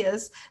social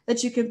medias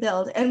that you can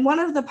build. And one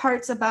of the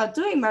parts about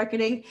doing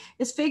marketing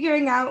is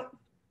figuring out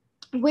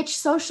which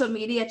social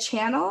media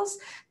channels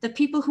the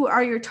people who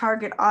are your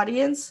target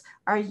audience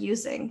are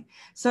using.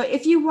 So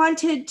if you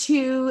wanted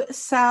to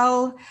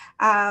sell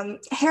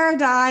hair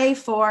dye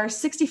for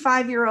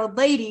 65-year-old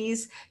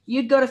ladies,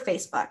 you'd go to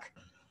Facebook.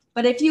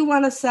 But if you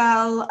want to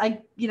sell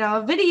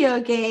a video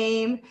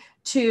game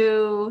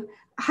to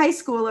high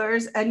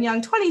schoolers and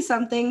young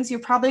 20-somethings,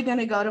 you're probably going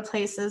to go to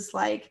places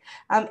like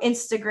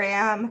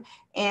Instagram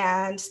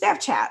and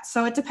Snapchat.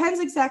 So it depends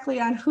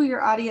exactly on who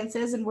your audience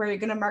is and where you're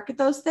going to market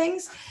those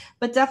things.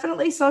 But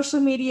definitely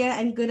social media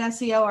and good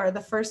SEO are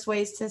the first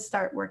ways to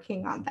start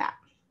working on that.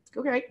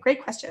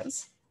 Great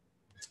questions.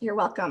 You're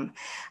welcome.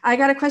 I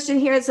got a question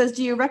here. It says,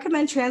 do you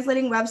recommend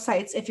translating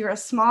websites if you're a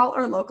small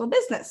or local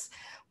business?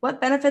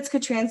 What benefits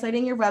could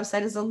translating your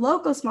website as a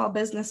local small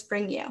business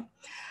bring you?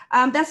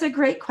 That's a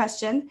great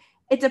question.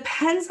 It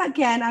depends,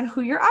 again, on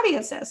who your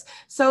audience is.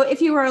 So if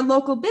you are a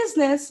local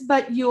business,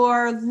 but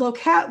your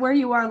where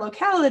you are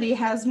locality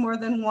has more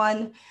than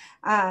one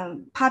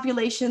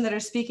population that are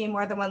speaking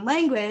more than one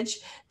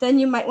language, then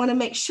you might want to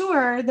make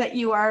sure that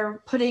you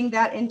are putting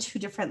that in 2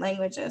 different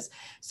languages.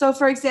 So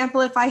for example,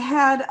 if I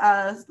had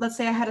let's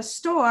say I had a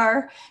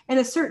store in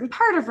a certain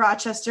part of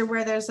Rochester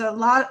where there's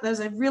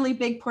a really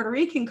big Puerto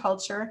Rican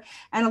culture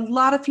and a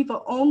lot of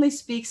people only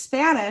speak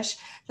Spanish,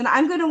 then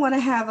I'm going to want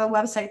to have a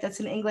website that's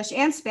in English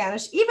and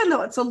Spanish, even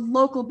though it's a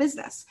local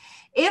business.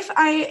 If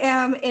I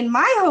am in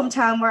my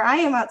hometown where I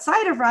am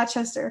outside of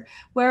Rochester,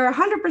 where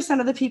 100%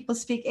 of the people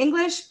speak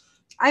English,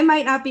 I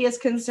might not be as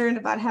concerned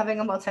about having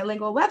a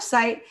multilingual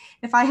website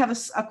if I have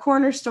a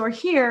corner store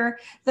here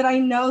that I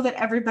know that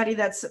everybody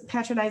that's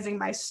patronizing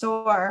my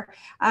store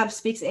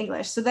speaks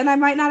English. So then I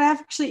might not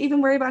actually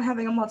even worry about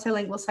having a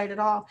multilingual site at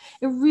all.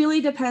 It really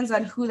depends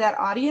on who that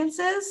audience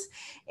is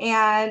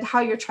and how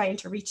you're trying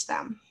to reach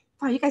them.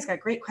 Wow, you guys got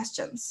great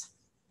questions.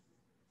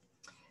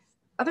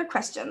 Other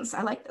questions?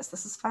 I like this.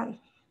 This is fun.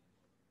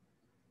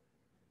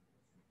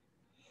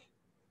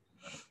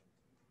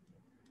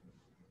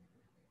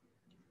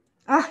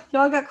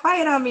 Y'all got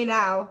quiet on me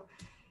now.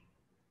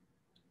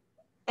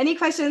 Any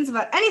questions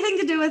about anything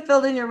to do with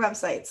building your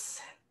websites?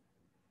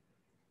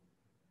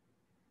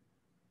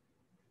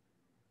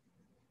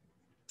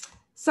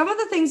 Some of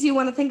the things you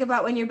want to think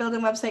about when you're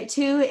building a website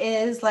too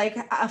is like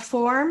a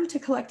form to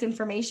collect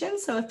information.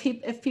 So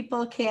if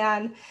people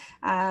can,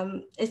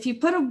 if you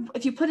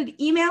put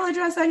an email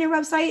address on your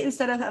website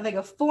instead of having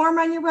a form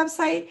on your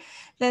website,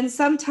 then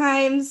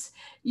sometimes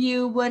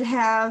you would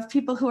have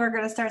people who are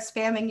going to start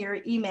spamming your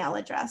email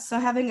address. So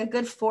having a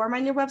good form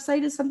on your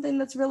website is something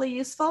that's really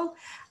useful.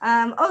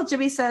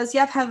 Jimmy says,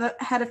 yep, have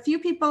had a few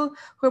people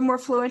who are more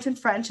fluent in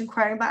French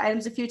inquiring about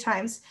items a few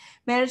times.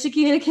 Managed to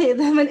communicate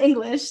them in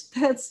English.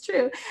 That's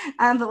true,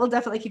 but we'll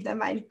definitely keep that in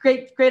mind.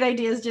 Great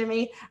ideas,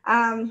 Jimmy.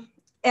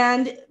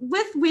 And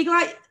with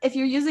Weglot, if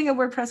you're using a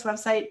WordPress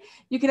website,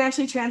 you can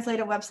actually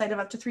translate a website of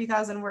up to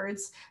 3,000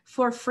 words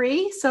for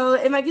free. So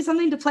it might be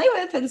something to play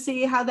with and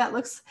see how that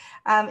looks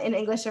in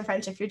English and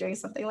French if you're doing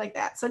something like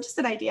that. So just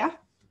an idea.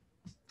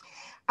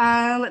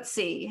 Let's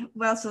see,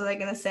 what else was I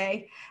going to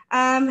say?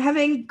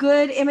 Having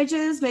good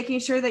images, making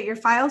sure that your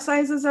file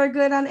sizes are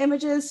good on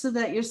images so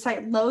that your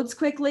site loads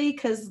quickly,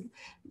 because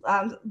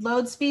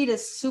load speed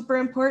is super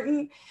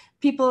important.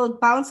 People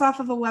bounce off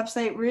of a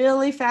website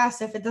really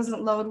fast if it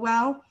doesn't load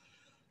well.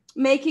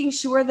 Making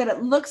sure that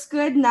it looks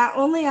good, not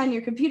only on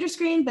your computer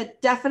screen,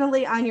 but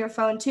definitely on your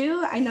phone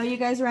too. I know you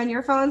guys are on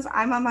your phones.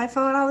 I'm on my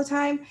phone all the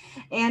time.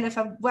 And if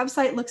a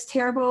website looks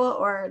terrible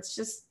or it's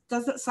just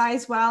doesn't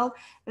size well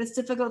and it's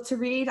difficult to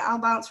read, I'll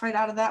bounce right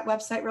out of that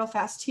website real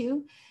fast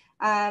too.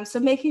 So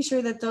making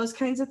sure that those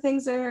kinds of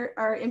things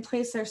are in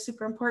place are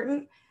super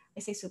important. I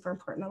say super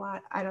important a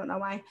lot. I don't know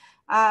why.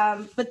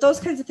 But those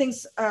kinds of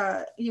things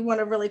you want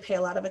to really pay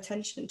a lot of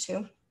attention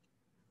to.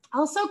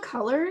 Also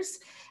colors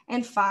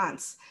and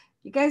fonts.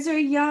 You guys are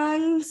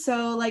young,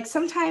 so like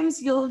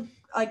sometimes you'll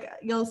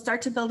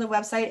start to build a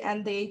website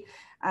and the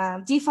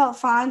default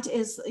font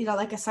is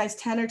like a size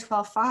 10 or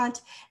 12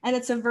 font, and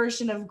it's a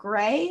version of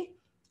gray.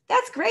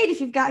 That's great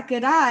if you've got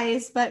good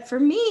eyes, but for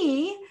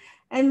me,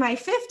 in my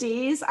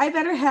 50s, I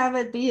better have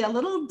it be a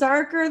little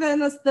darker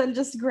than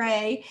just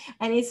gray,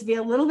 and needs to be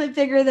a little bit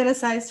bigger than a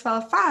size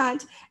 12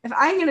 font if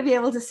I'm going to be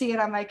able to see it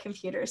on my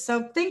computer.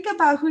 So think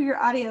about who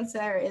your audience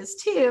there is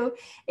too.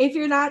 If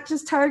you're not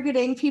just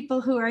targeting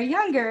people who are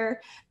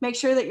younger, make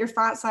sure that your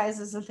font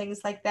sizes and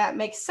things like that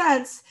make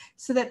sense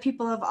so that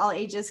people of all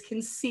ages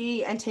can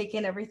see and take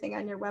in everything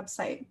on your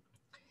website.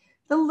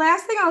 The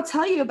last thing I'll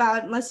tell you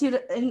about, unless you,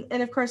 and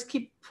of course,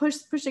 keep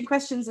pushing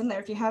questions in there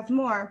if you have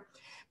more,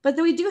 but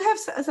then we do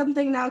have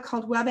something now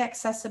called web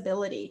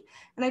accessibility.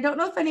 And I don't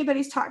know if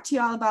anybody's talked to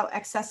you all about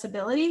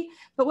accessibility,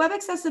 but web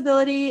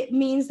accessibility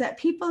means that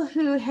people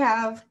who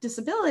have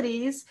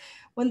disabilities,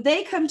 when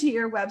they come to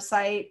your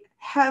website,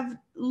 have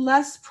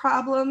less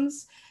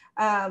problems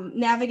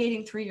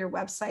navigating through your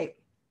website.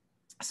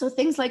 So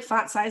things like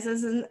font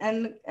sizes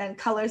and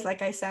colors,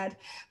 like I said,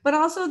 but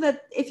also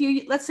that if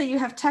you, let's say you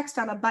have text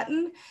on a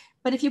button,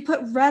 but if you put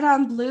red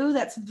on blue,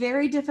 that's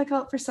very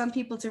difficult for some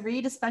people to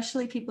read,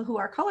 especially people who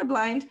are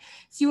colorblind.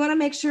 So you want to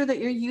make sure that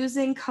you're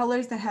using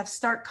colors that have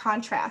stark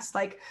contrast,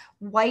 like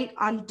white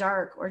on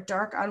dark or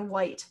dark on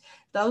white.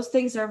 Those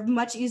things are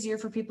much easier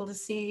for people to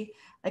see,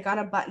 like on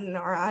a button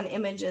or on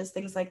images,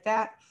 things like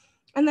that.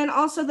 And then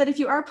also that if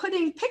you are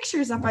putting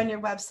pictures up on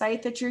your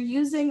website, that you're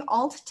using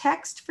alt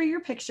text for your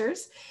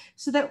pictures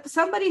so that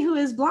somebody who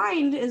is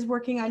blind is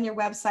working on your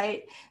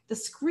website. The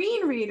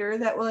screen reader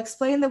that will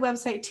explain the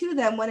website to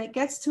them when it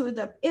gets to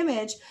the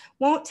image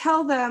won't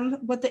tell them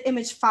what the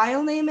image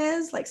file name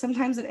is. Like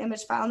sometimes an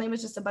image file name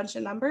is just a bunch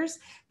of numbers.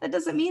 That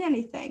doesn't mean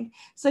anything.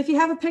 So if you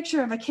have a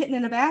picture of a kitten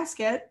in a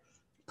basket,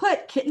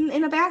 put kitten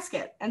in a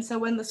basket. And so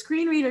when the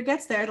screen reader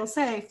gets there, it'll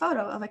say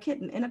photo of a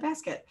kitten in a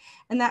basket.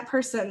 And that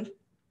person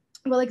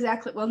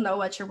will know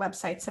what your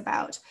website's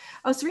about.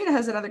 Oh, Serena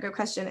has another good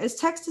question. Is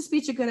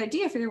text-to-speech a good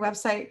idea for your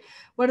website?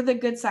 What are the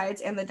good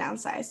sides and the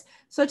downsides?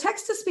 So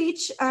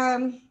text-to-speech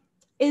can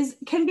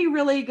be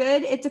really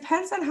good. It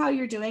depends on how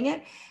you're doing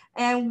it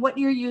and what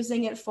you're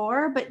using it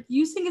for, but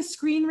using a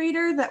screen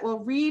reader that will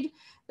read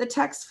the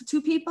text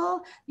to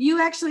people,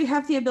 you actually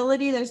have the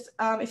ability, there's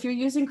if you're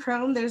using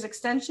Chrome, there's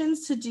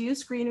extensions to do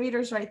screen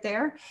readers right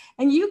there.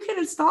 And you can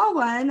install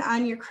one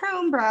on your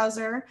Chrome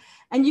browser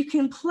and you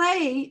can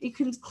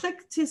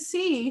click to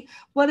see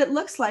what it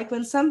looks like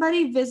when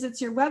somebody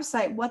visits your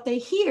website, what they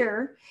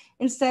hear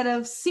instead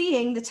of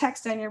seeing the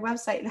text on your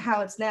website and how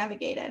it's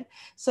navigated.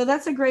 So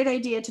that's a great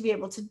idea to be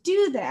able to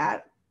do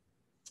that.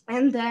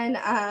 And then,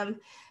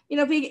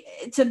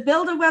 to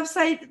build a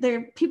website, there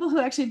are people who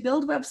actually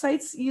build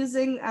websites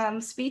using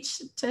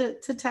speech to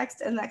text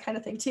and that kind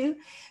of thing too.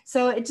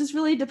 So it just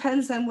really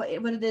depends on what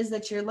it is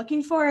that you're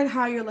looking for and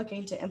how you're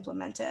looking to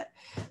implement it.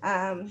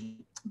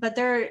 But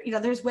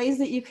there's ways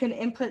that you can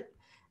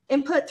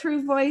input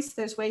through voice.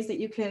 There's ways that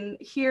you can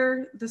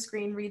hear the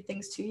screen read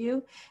things to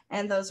you.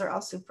 And those are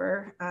all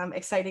super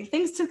exciting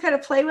things to kind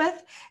of play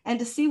with and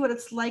to see what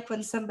it's like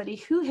when somebody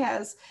who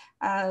has,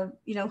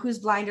 who's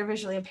blind or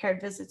visually impaired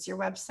visits your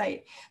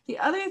website. The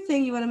other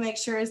thing you want to make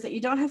sure is that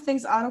you don't have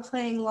things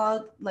auto-playing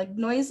loud, like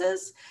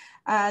noises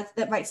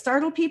that might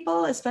startle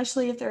people,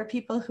 especially if there are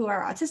people who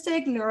are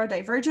autistic,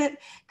 neurodivergent,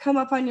 come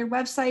up on your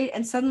website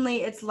and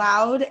suddenly it's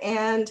loud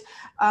and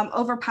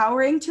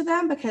overpowering to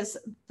them because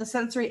the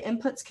sensory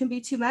inputs can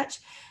be too much.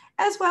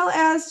 As well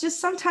as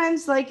just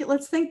sometimes, like,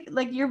 let's think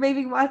like you're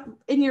maybe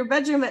in your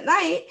bedroom at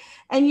night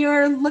and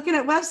you're looking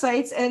at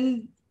websites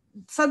and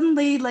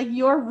suddenly like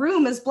your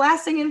room is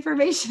blasting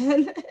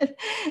information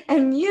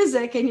and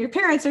music and your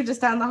parents are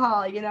just down the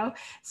hall,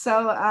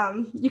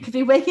 so you could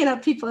be waking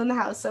up people in the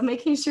house. So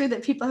making sure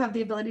that people have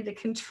the ability to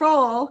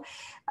control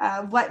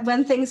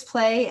when things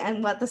play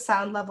and what the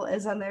sound level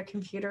is on their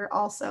computer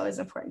also is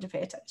important to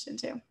pay attention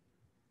to.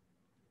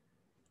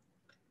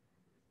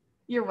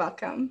 You're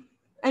welcome.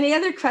 Any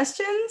other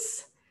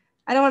questions?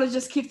 I don't want to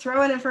just keep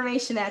throwing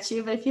information at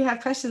you, but if you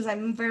have questions,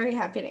 I'm very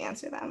happy to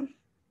answer them.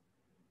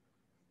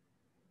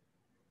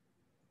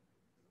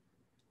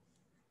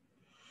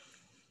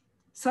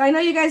 So I know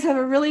you guys have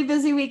a really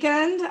busy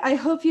weekend. I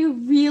hope you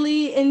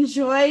really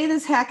enjoy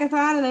this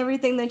hackathon and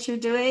everything that you're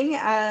doing.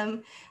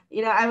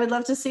 I would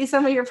love to see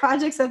some of your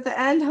projects at the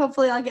end.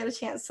 Hopefully I'll get a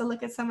chance to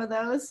look at some of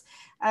those.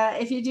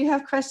 If you do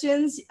have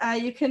questions,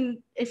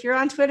 if you're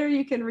on Twitter,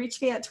 you can reach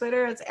me at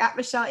Twitter. It's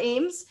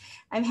 @MichelleAmes.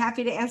 I'm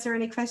happy to answer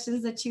any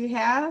questions that you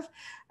have.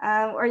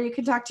 Or you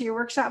can talk to your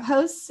workshop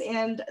hosts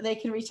and they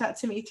can reach out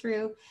to me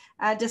through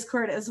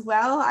Discord as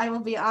well. I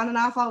will be on and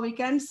off all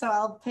weekend, so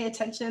I'll pay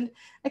attention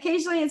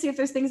occasionally and see if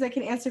there's things I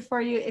can answer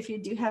for you if you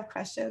do have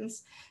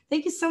questions.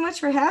 Thank you so much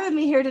for having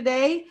me here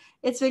today.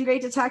 It's been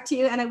great to talk to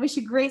you, and I wish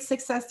you great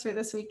success through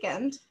this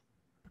weekend.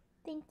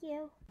 Thank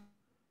you.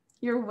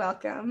 You're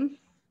welcome.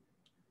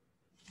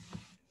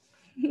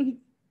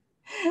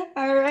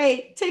 All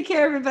right. Take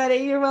care, everybody.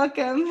 You're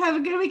welcome. Have a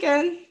good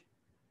weekend.